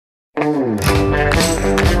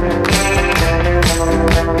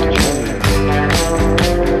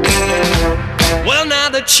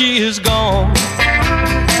she is gone,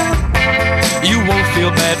 you won't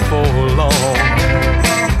feel bad for long.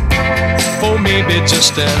 For maybe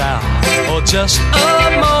just an hour or just a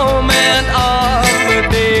moment of the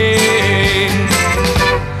day.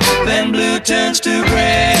 Then blue turns to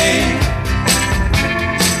gray,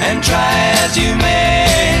 and try as you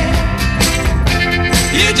may,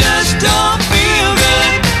 you just don't feel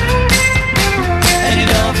good, and you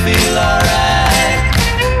don't feel alright.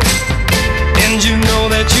 And you know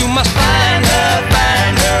that you must find her,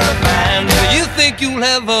 find her, find her. You think you'll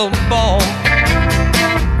have a ball,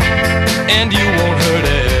 and you won't hurt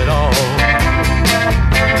at all.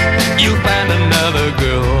 You'll find another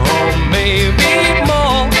girl, or maybe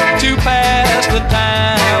more, to pass the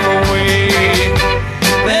time away.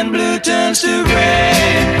 Then blue turns to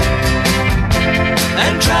gray,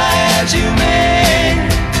 and try as you may,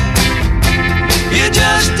 you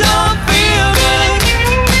just don't feel good,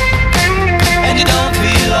 and you don't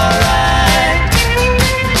feel alright.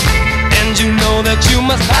 And you know that you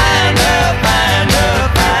must find her, find her,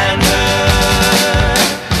 find her.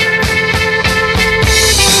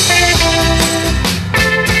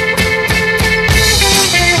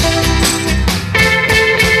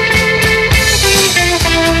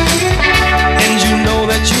 And you know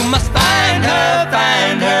that you must find her,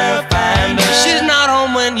 find her, find her. She's not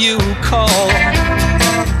home when you call,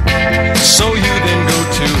 so you then go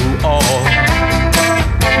to all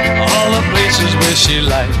the places where she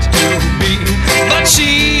likes to be. But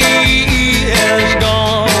she has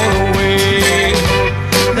gone away.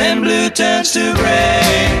 Then blue turns to gray,